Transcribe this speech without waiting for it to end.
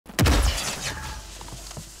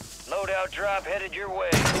loadout drop headed your way.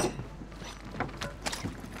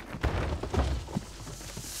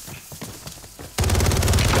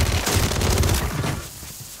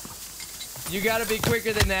 You gotta be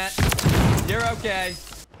quicker than that. You're okay.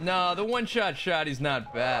 No, the one-shot shotty's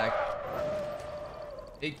not back.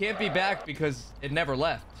 It can't be back because it never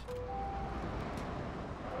left.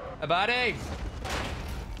 Buddy.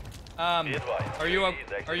 Are you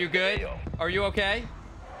good? Are you okay?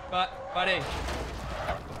 Buddy.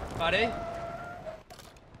 Buddy?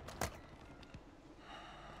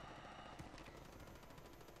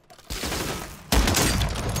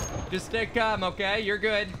 Just stay calm, okay? You're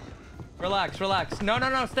good. Relax, relax. No,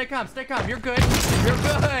 stay calm, stay calm. You're good. You're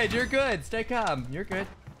good. You're good. Stay calm. You're good.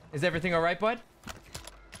 Is everything all right, bud?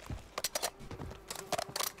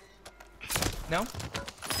 No?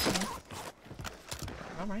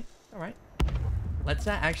 All right, all right. Let's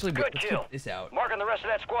actually Good let's kill. put this out. Marking the rest of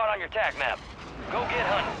that squad on your tac map. Go get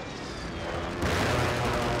hunting.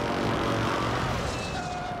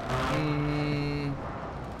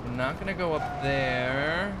 I'm not gonna go up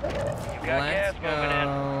there. You got gas moving in.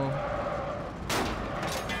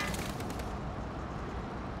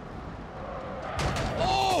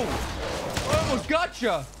 Oh! I almost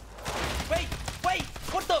gotcha! Wait!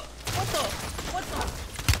 What the?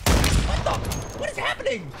 What is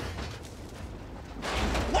happening?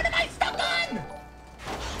 What am I stuck on?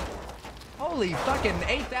 Holy fucking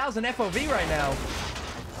 8,000 FOV right now.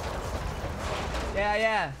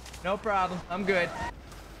 Yeah. No problem. I'm good.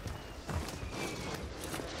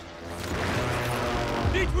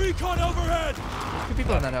 Need recon overhead! There's 2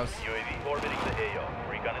 people in that house. UAV orbiting the AO.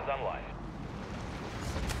 Recon is online.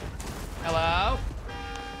 Hello?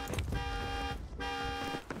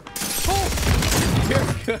 Oh! You're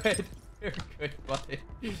good. You're good, buddy.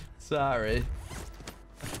 Sorry.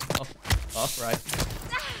 Oh, all right.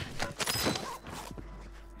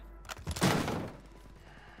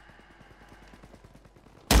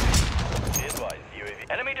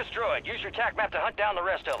 Enemy destroyed. Use your tac map to hunt down the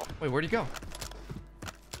rest of them. Wait, where'd he go?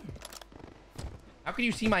 How can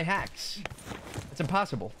you see my hacks? It's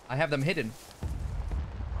impossible. I have them hidden.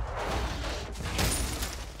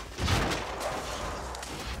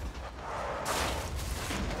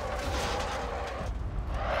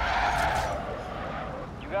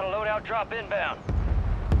 You got a loadout drop inbound.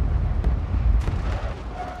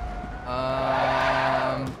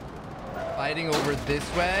 Fighting over this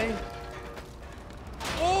way.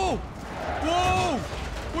 Oh! Whoa!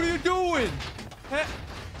 What are you doing?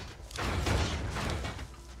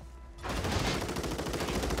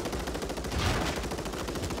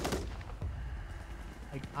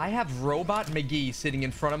 Like, I have Robot McGee sitting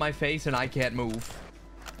in front of my face and I can't move.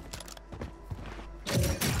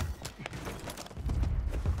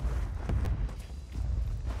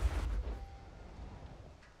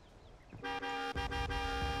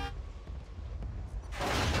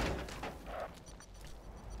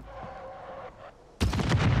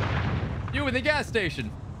 You in the gas station.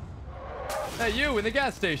 Hey, you in the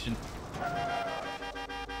gas station.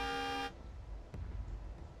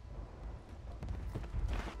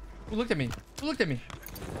 Who looked at me? Who looked at me?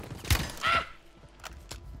 Ah!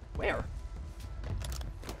 Where?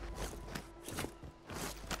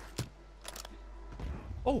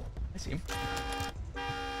 Oh, I see him.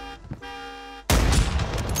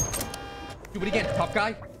 Do it again, tough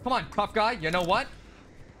guy. Come on, tough guy. You know what?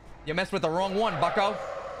 You messed with the wrong one, bucko.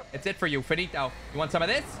 It's it for you, finito. You want some of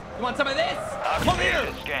this? You want some of this? Come here!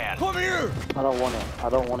 Come here! I don't want it. I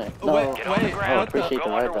don't want it. No. Wait, I appreciate the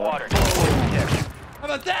right though. How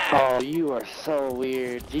about that? Oh, you are so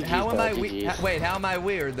weird. GG's, How am I GG's. wait, how am I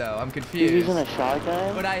weird though? I'm You're confused. using a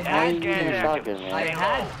shotgun? But I Why are had you using a shotgun, man? I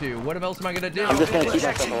had to. What else am I gonna do? I'm just gonna keep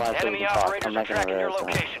myself alive so we Enemy can talk. operators I'm are not gonna tracking your realize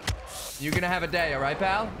that. location. You're gonna have a day, alright,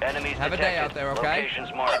 pal? Enemies Have a day out there, okay?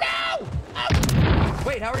 Locations marked. Oh, no!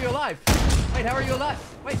 Wait, how are you alive? Wait, how are you alive?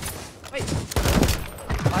 Wait.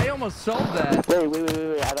 I almost sold that.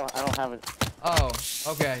 Wait. I don't have it. Oh,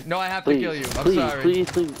 okay. No, I have to Please, kill you. I'm sorry.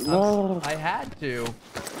 Please. No. I had to.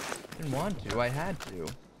 Didn't want to. I had to.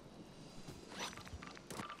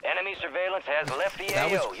 Enemy surveillance has left the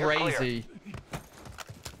That AO. was You're clear. crazy.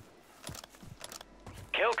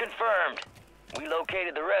 Kill confirmed. We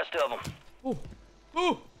located the rest of them.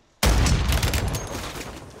 Ooh.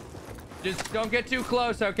 Just don't get too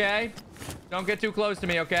close, okay? Don't get too close to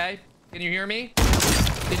me, okay? Can you hear me?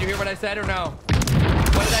 Did you hear what I said or no?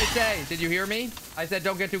 What did I say? Did you hear me? I said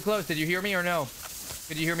don't get too close. Did you hear me or no?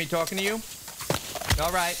 Did you hear me talking to you?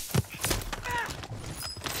 All right.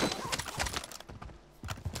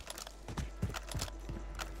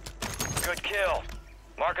 Good kill.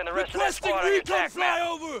 Marking the rest of that squad on your tac map.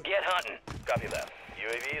 flyover! Get hunting. Copy that.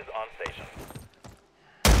 UAV is on station.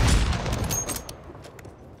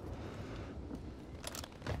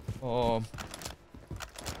 Oh.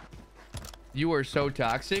 You are so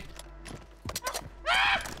toxic.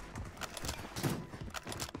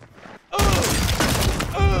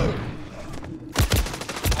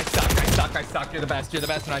 I suck. You're the best,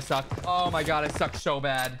 and I suck. Oh my god, I suck so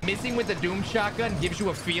bad. Missing with the Doom shotgun gives you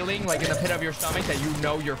a feeling like in the pit of your stomach that you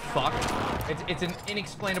know you're fucked. It's an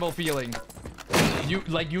inexplainable feeling.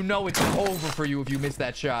 You know it's over for you if you miss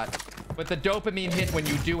that shot. But the dopamine hit when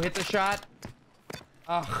you do hit the shot.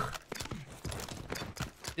 Ugh.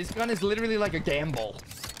 This gun is literally like a gamble.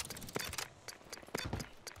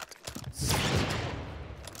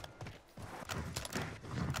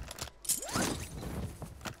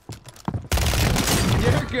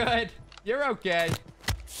 You're good. You're okay.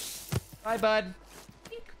 Bye, bud.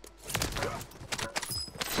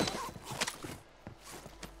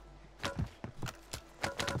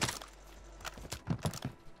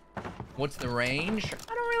 What's the range?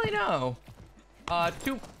 I don't really know.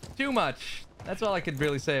 Too much. That's all I could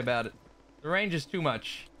really say about it. The range is too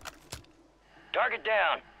much. Target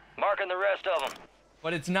down. Marking the rest of them.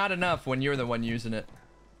 But it's not enough when you're the one using it.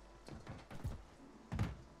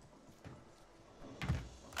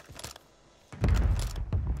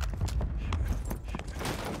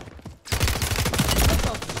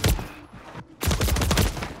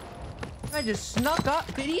 I just snuck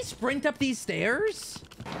up. Did he sprint up these stairs?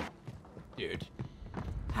 Dude.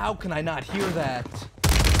 How can I not hear that?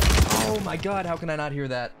 Oh my god, how can I not hear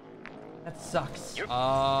that? That sucks.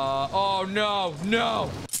 Oh no, no!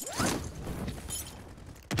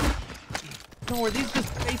 No, are these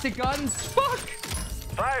just basic guns? Fuck!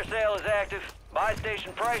 Fire sale is active. Buy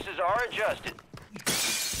station prices are adjusted.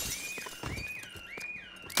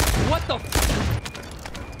 What the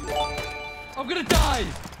I'm gonna die!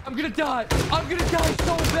 I'm gonna die! I'm gonna die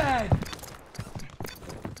so bad!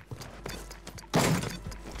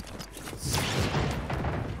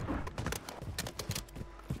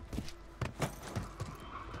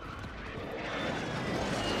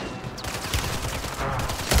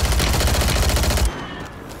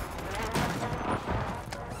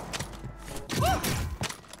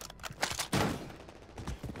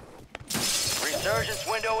 Resurgence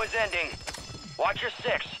window is ending. Watch your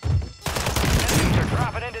six. Enemies are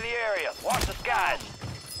dropping into the area. Watch the skies.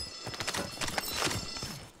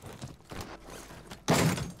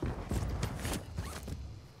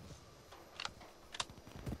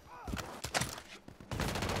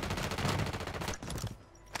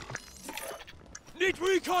 Need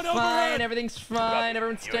recon overhead! Fine, everything's fine.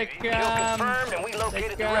 Everyone stay Kill calm. confirmed, and we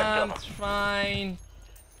located the rest of them. It's fine.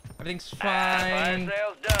 Everything's Fire fine.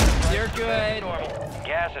 sale's done. You're good.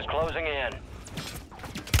 Gas is closing in.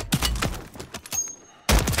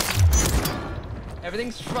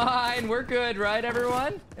 Everything's fine. We're good, right,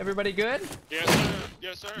 everyone? Everybody good? Yes, sir.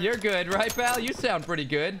 Yes, sir. You're good, right, pal? You sound pretty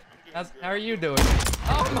good. How are you doing?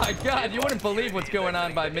 Oh my god, you wouldn't believe what's going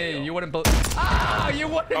on by me. You wouldn't believe. Ah, you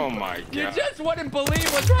wouldn't. Oh my god. You just wouldn't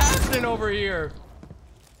believe what's happening over here.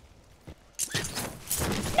 Good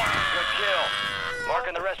kill.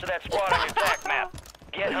 Marking the rest of that squad on your attack map.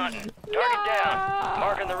 Get hunting. Target down.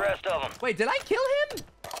 Marking the rest of them. Wait, did I kill him?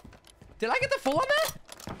 Did I get the full on that?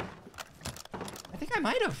 I think I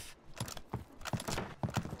might have.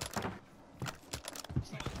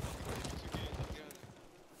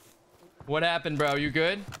 What happened, bro? You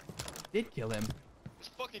good? Did kill him. It's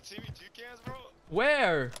fucking TV2 cans, bro.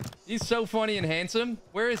 Where? He's so funny and handsome.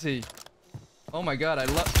 Where is he? Oh my god, I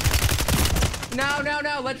love. No, no,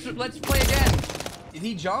 no. Let's play again. Did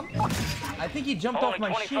he jump? I think he jumped off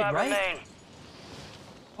my shit, right? Remain.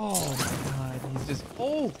 Oh my god, he's just.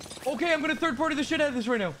 Oh, okay. I'm gonna third party the shit out of this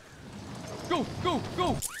right now. Go, go,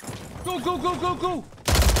 go, go, go, go, go, go.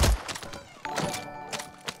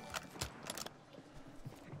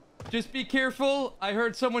 Just be careful. I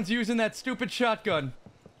heard someone's using that stupid shotgun.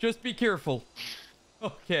 Just be careful.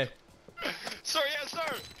 Okay. Sir, yes,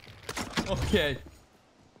 sir. Okay.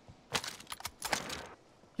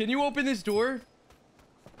 Can you open this door?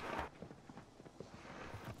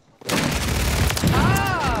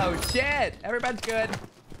 Oh, shit. Everybody's good.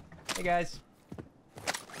 Hey, guys.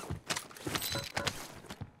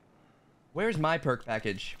 Where's my perk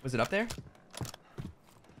package? Was it up there?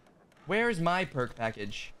 Where's my perk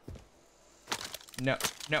package? No,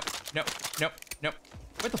 no, no, no, no.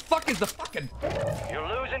 Where the fuck is the fucking... You're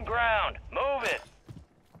losing ground. Move it.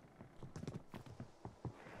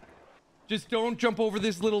 Just don't jump over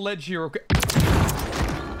this little ledge here, okay?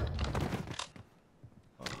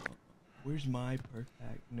 Where's my perk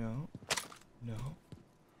pack? No. No.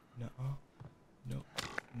 No. No.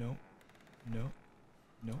 No. No.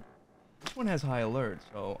 No. This one has high alert,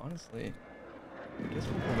 so honestly, I guess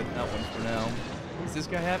we'll go with that one for now. Does this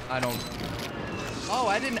guy have? I don't. Oh,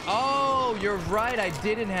 I didn't. Oh, you're right. I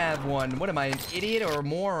didn't have one. What am I, an idiot or a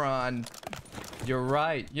moron? You're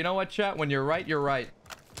right. You know what, chat? When you're right, you're right.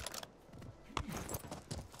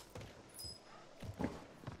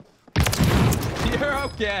 You're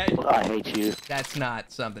okay. I hate you. That's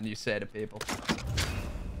not something you say to people.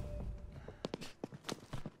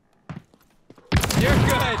 You're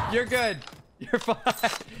good. You're good. You're fine.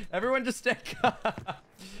 Everyone just stay calm.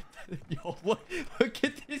 Yo, look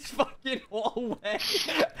at this fucking hallway.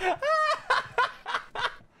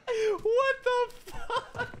 What the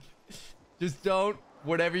fuck? Just don't.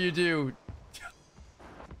 Whatever you do.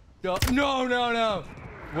 Don't. No.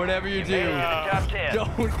 Whatever you do, Top 10.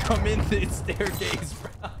 don't come in this staircase,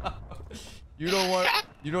 bro. You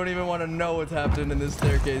don't even want to know what's happening in this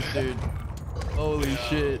staircase, dude. Holy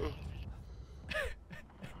shit.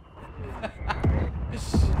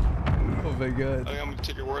 Oh my god. I think I'm gonna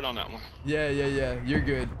take your word on that one. Yeah. You're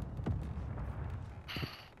good.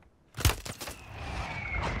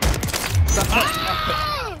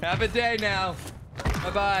 Have a day now.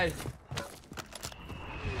 Bye-bye.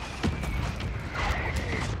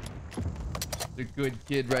 A good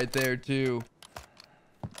kid right there too.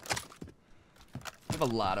 I have a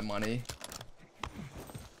lot of money.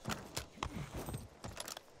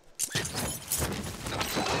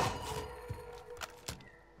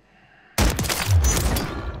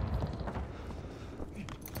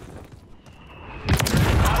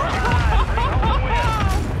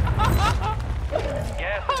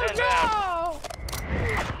 Gas is inbound.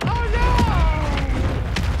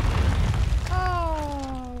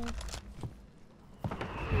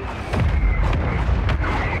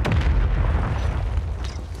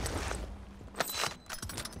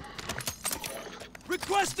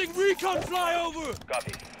 Requesting recon flyover!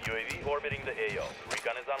 Copy. UAV orbiting the AO.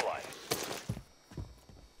 Recon is online.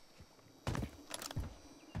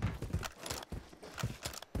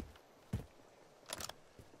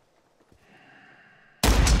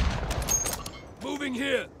 Moving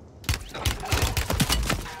here!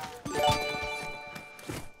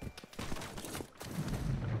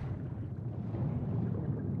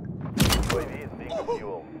 UAV is being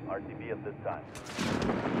refueled. RTB at this time.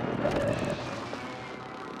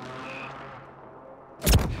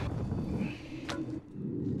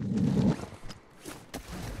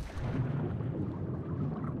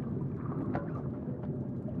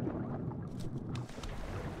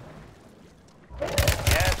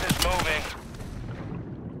 Gas is moving.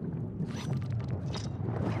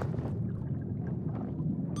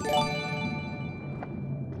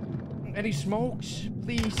 Any smokes,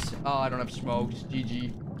 please? Oh, I don't have smokes.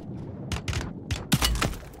 GG.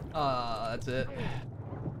 That's it.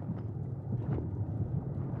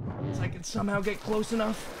 So I can somehow get close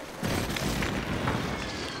enough.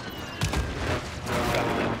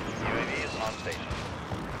 UAV is on station.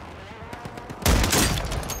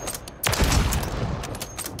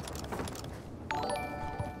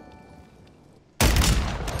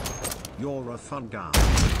 You're a fun guy.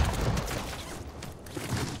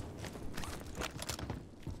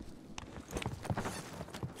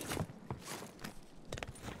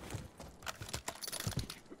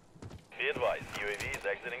 Be advised, UAV is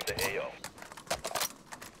exiting the AO.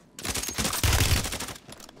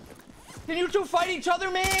 Can you two fight each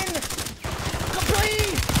other, man?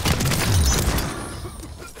 Please!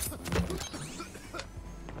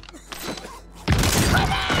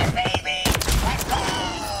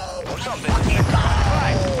 What's up, bitch?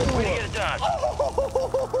 Right. Way to get it done.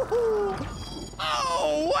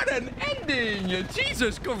 Oh, what an ending!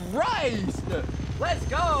 Jesus Christ! Let's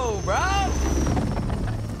go, bro!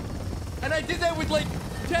 And I did that with like,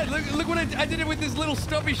 Ted, look what I did it with this little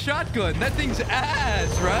stubby shotgun. That thing's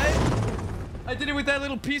ass, right? I did it with that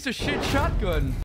little piece of shit shotgun.